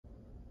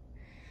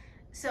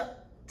So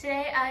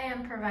today I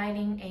am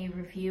providing a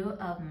review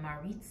of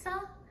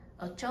Maritza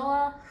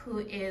Ochoa, who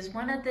is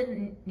one of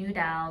the new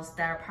dolls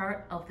that are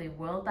part of the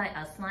World by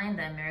Us line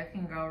that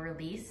American Girl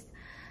released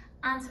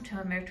on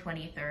September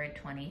 23rd,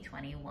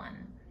 2021.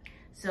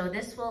 So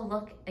this will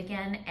look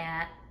again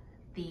at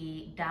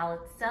the doll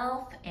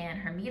itself and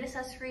her meat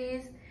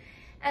accessories,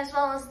 as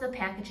well as the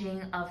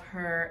packaging of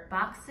her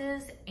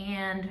boxes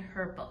and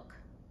her book.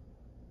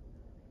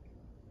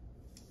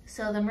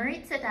 So the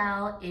Maritza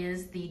doll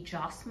is the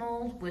Joss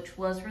mold, which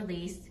was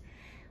released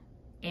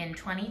in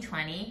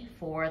 2020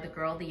 for the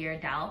Girl of the Year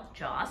doll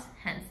Joss,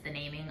 hence the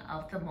naming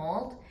of the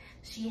mold.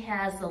 She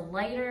has the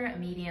lighter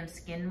medium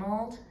skin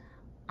mold,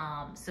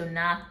 so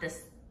not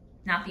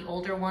the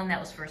older one that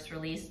was first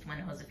released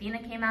when Josefina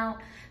came out,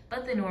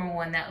 but the newer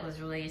one that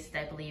was released,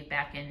 I believe,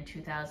 back in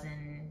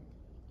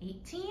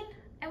 2018,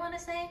 I want to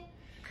say.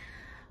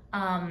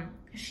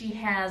 She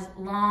has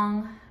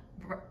long,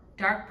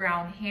 dark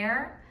brown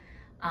hair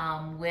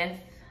with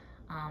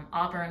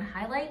auburn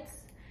highlights,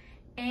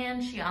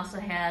 and she also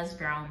has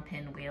brown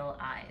pinwheel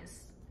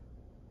eyes.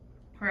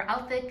 Her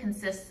outfit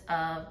consists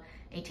of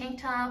a tank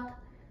top,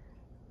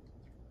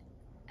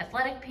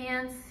 athletic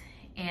pants,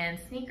 and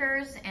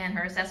sneakers, and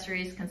her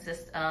accessories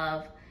consist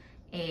of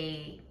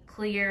a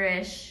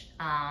clearish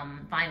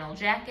vinyl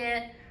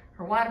jacket,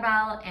 her water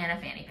bottle, and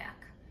a fanny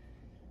pack.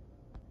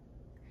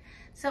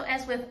 So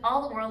as with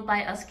all the World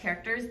by Us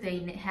characters, they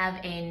have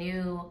a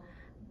new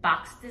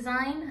box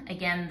design.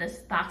 Again, the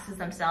boxes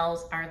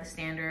themselves are the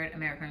standard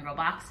American Girl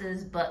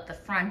boxes, but the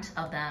front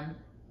of them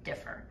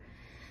differ.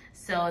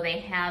 So they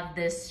have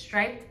this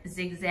striped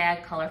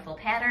zigzag colorful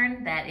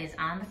pattern that is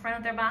on the front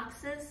of their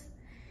boxes.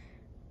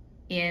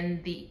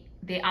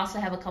 They also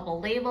have a couple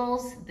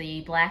labels,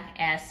 the Black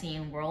As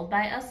Seen World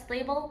by Us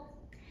label,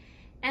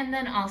 and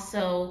then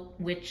also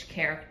which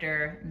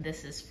character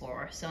this is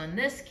for. So in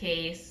this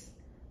case,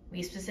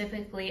 we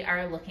specifically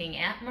are looking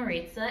at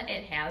Maritza.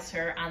 It has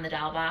her on the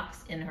doll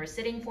box in her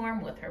sitting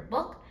form with her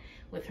book,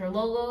 with her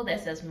logo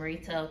that says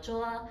Maritza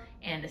Ochoa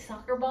and a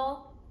soccer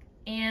ball,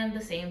 and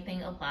the same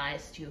thing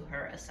applies to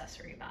her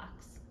accessory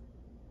box.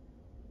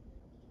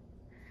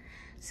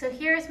 So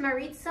here's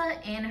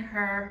Maritza in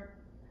her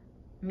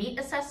meat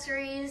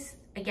accessories.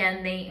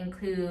 Again, they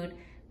include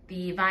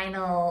the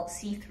vinyl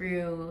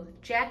see-through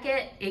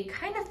jacket. It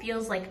kind of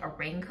feels like a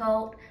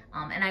raincoat,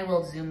 and I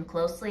will zoom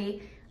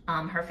closely.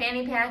 Her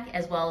fanny pack,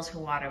 as well as her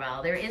water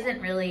bottle. There isn't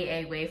really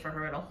a way for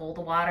her to hold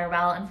the water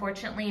bottle,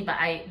 unfortunately, but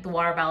the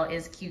water bottle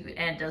is cute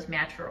and does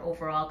match her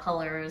overall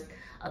colors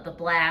of the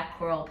black,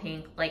 coral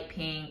pink, light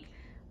pink,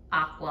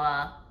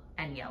 aqua,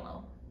 and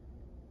yellow.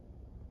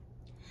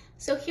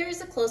 So here's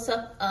a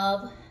close-up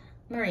of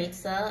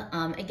Maritza.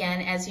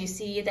 Again, as you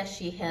see that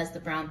she has the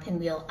brown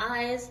pinwheel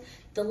eyes,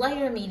 the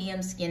lighter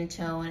medium skin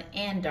tone,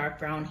 and dark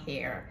brown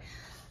hair.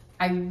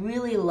 I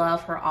really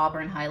love her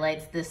auburn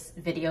highlights. This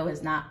video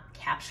is not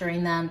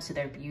capturing them to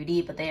their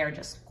beauty, but they are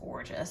just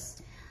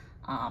gorgeous.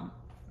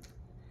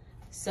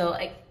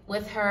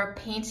 With her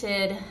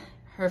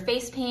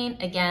face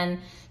paint, again,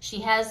 she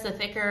has the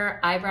thicker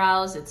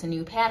eyebrows. It's a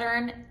new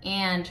pattern,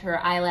 and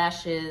her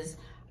eyelashes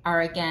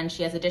are, again,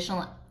 she has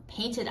additional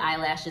painted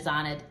eyelashes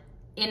on it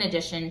in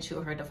addition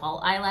to her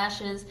default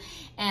eyelashes.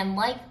 And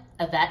like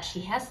Yvette,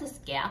 she has this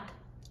gap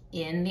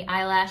in the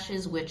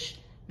eyelashes, which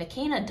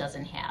McKenna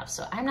doesn't have.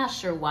 So I'm not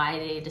sure why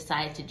they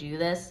decided to do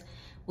this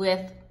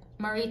with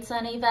Maritza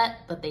and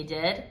Yvette, but they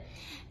did.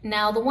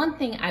 Now, the one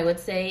thing I would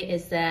say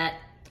is that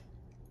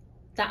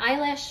the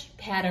eyelash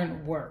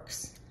pattern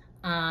works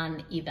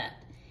on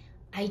Yvette.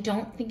 I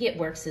don't think it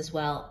works as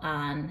well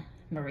on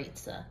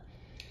Maritza.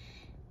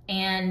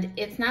 And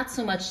it's not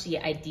so much the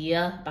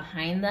idea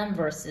behind them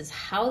versus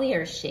how they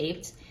are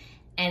shaped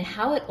and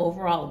how it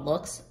overall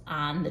looks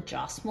on the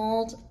Joss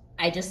mold.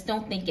 I just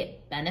don't think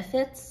it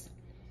benefits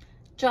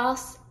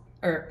Joss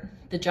or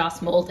the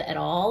Joss mold at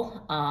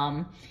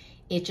all.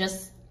 It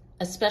just,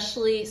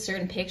 especially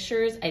certain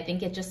pictures, I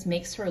think it just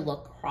makes her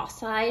look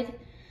cross-eyed.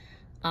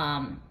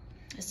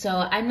 So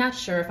I'm not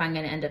sure if I'm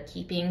gonna end up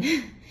keeping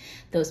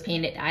those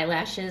painted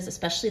eyelashes,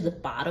 especially the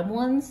bottom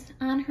ones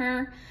on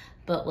her,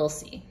 but we'll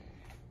see.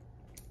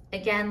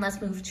 Again, let's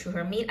move to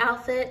her meat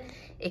outfit.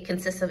 It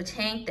consists of a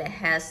tank that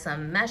has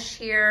some mesh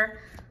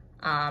here,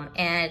 and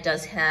it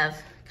does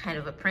have kind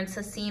of a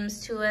princess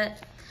seams to it.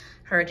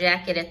 Her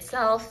jacket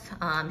itself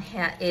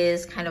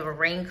is kind of a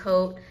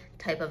raincoat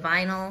type of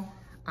vinyl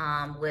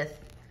with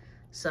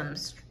some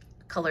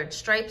colored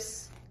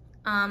stripes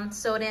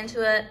sewed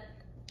into it.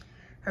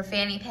 Her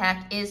fanny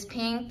pack is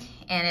pink,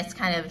 and it's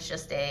kind of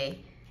just a,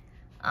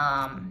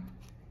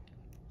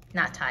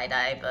 not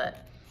tie-dye,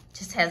 but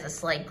just has a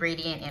slight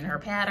gradient in her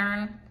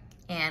pattern,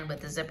 and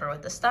with the zipper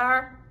with the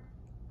star.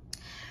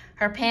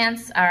 Her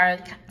pants are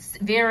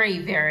very,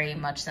 very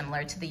much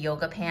similar to the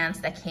yoga pants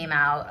that came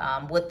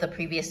out with the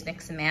previous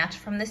mix and match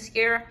from this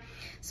year.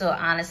 So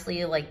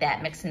honestly, like,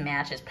 that mix and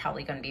match is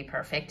probably going to be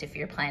perfect if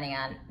you're planning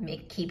on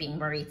keeping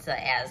Maritza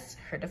as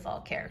her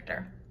default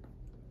character.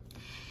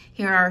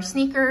 Here are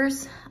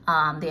sneakers.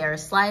 They are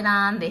slide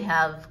on. They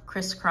have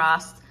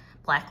crisscrossed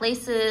black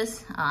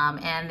laces,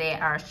 and they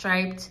are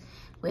striped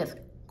with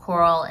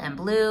coral and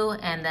blue,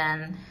 and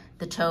then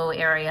the toe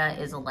area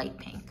is a light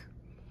pink.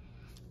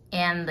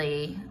 And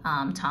the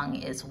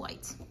tongue is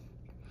white.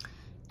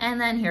 And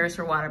then here's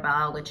her water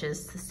bottle, which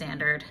is the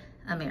standard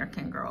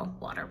American Girl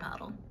water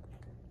bottle.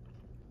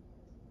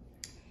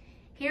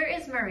 Here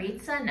is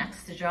Maritza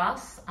next to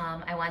Joss.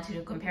 I want to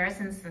do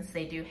comparisons since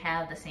they do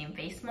have the same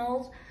face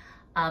mold.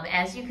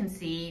 As you can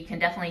see, you can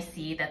definitely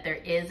see that there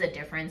is a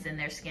difference in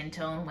their skin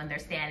tone when they're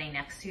standing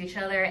next to each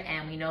other,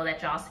 and we know that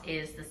Joss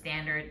is the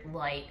standard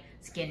light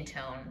skin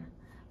tone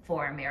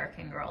for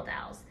American Girl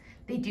dolls.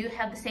 They do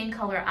have the same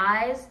color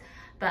eyes,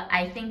 but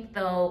I think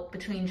though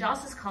between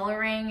Joss's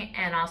coloring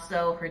and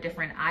also her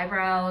different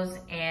eyebrows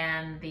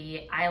and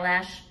the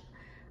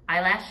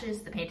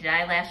eyelashes, the painted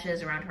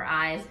eyelashes around her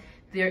eyes,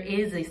 there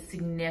is a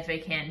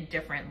significant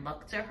different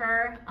look to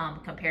her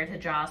compared to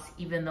Joss,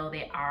 even though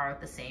they are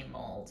the same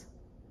mold.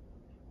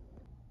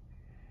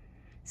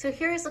 So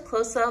here is a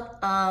close-up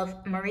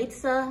of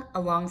Maritza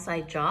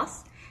alongside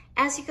Joss.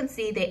 As you can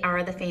see, they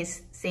are the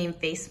same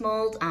face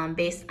mold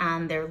based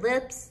on their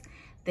lips,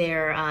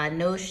 their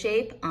nose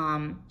shape.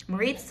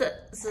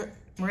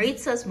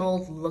 Maritza's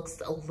mold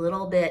looks a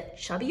little bit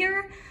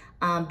chubbier,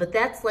 but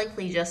that's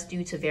likely just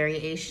due to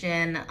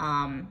variation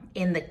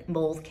in the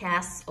mold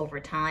casts over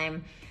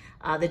time.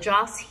 The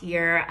Joss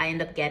here, I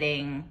end up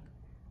getting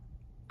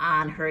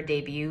on her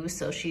debut,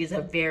 so she's a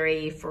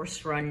very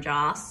first run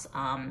Joss,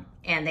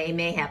 and they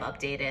may have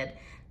updated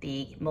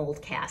the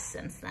mold cast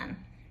since then.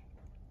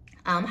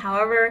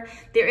 However,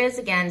 there is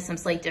again some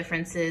slight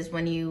differences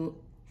when you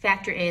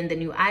factor in the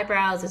new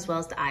eyebrows as well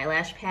as the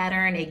eyelash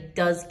pattern. It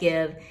does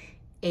give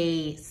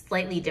a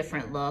slightly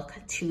different look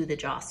to the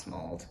Joss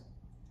mold.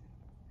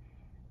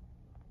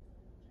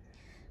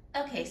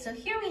 Okay, so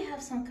here we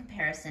have some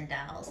comparison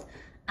dolls.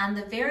 On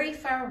the very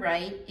far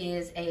right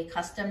is a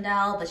custom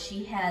doll, but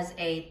she has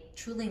a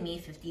Truly Me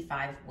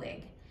 55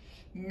 wig.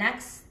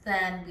 Next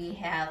then we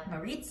have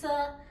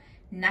Maritza.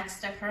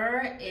 Next to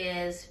her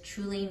is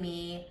Truly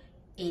Me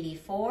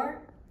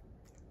 84.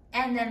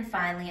 And then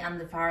finally on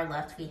the far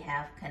left we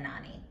have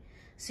Kanani.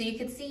 So you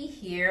can see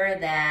here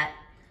that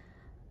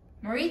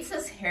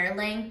Maritza's hair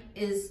length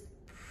is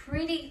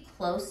pretty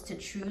close to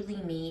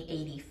Truly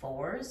Me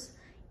 84's.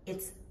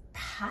 It's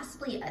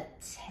possibly a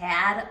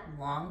tad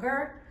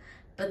longer,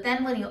 but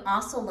then when you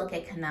also look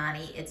at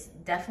Kanani, it's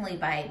definitely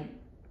by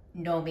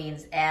no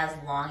means as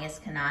long as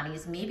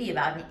Kanani's, maybe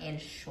about an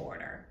inch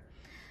shorter.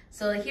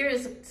 So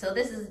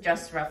this is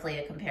just roughly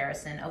a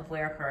comparison of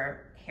where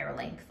her hair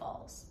length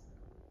falls.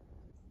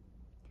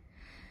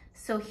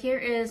 So here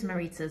is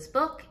Maritza's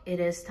book. It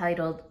is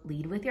titled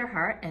Lead with Your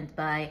Heart and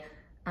by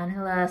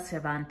Angela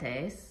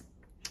Cervantes.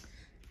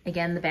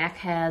 Again, the back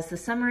has the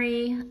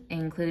summary,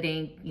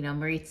 including,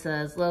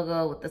 Maritza's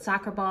logo with the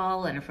soccer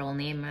ball and her full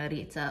name,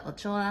 Maritza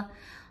Ochoa,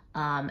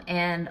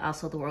 and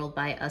also the World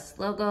by Us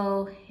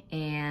logo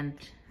and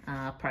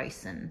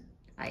price and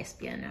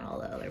ISBN and all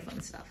the other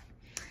fun stuff.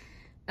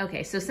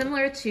 Okay, so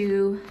similar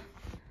to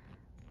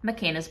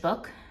McKenna's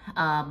book,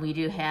 we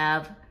do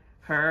have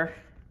her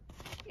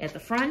at the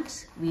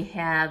front. We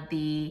have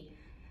the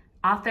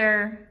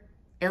author,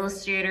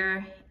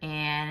 illustrator,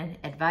 and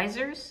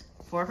advisors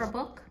for her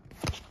book.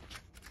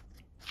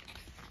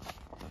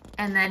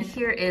 And then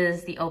here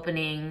is the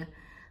opening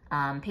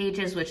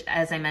pages, which,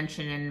 as I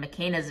mentioned in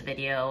McKenna's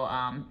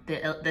video,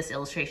 this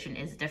illustration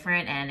is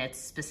different and it's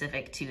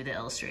specific to the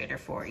illustrator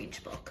for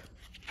each book.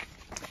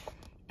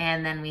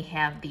 And then we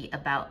have the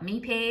About Me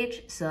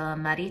page. So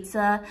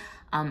Maritza,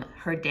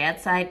 her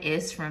dad's side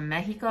is from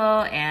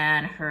Mexico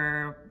and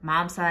her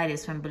mom's side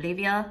is from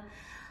Bolivia.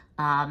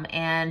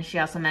 And she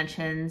also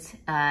mentions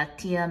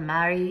Tia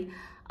Mari,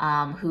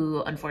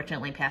 who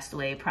unfortunately passed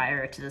away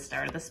prior to the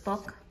start of this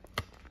book.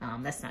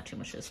 That's not too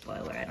much of a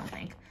spoiler, I don't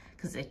think,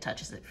 because it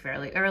touches it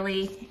fairly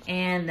early.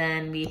 And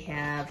then we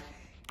have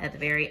at the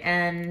very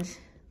end,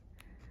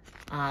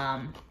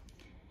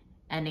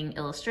 ending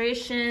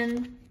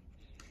illustration.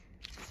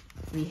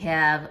 We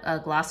have a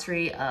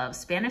glossary of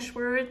Spanish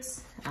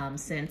words,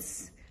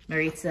 since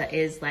Maritza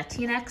is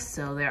Latinx,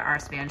 so there are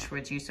Spanish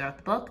words used throughout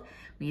the book.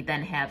 We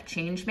then have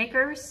change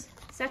makers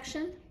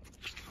section,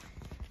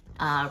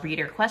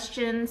 reader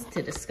questions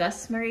to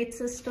discuss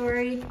Maritza's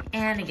story,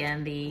 and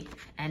again, the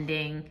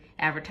ending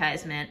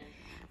advertisement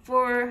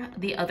for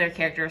the other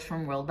characters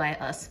from World by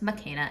Us,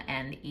 McKenna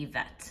and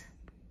Yvette.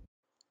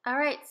 All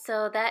right,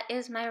 so that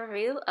is my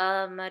review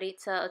of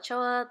Maritza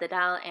Ochoa, the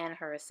doll, and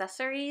her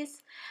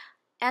accessories.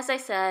 As I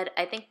said,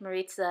 I think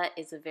Maritza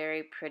is a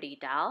very pretty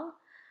doll.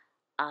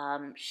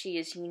 She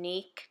is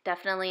unique,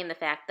 definitely, in the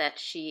fact that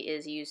she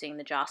is using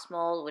the Joss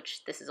mold,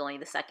 which this is only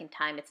the second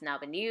time it's now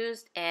been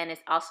used, and it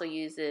also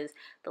uses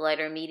the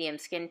lighter medium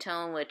skin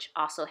tone, which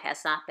also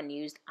has not been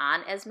used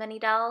on as many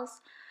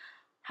dolls.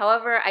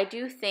 However, I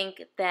do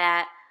think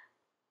that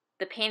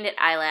the painted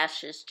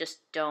eyelashes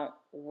just don't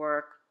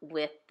work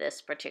with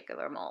this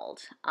particular mold.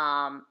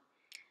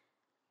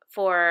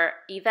 For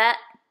Yvette,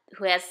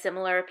 who has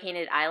similar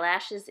painted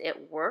eyelashes,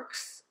 it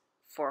works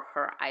for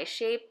her eye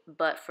shape,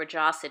 but for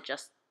Joss, it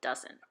just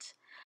doesn't.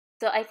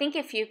 So I think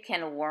if you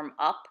can warm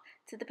up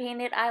to the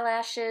painted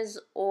eyelashes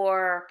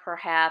or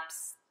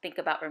perhaps think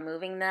about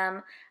removing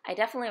them, I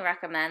definitely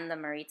recommend the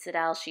Maritza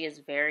doll. She is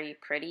very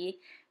pretty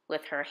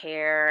with her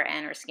hair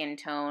and her skin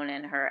tone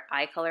and her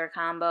eye color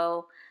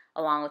combo,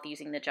 along with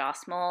using the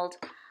Joss mold.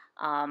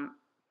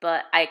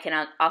 But I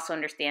can also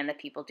understand that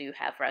people do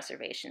have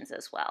reservations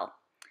as well.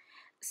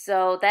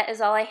 So that is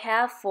all I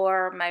have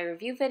for my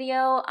review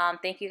video.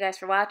 Thank you guys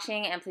for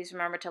watching, and please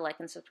remember to like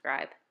and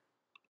subscribe.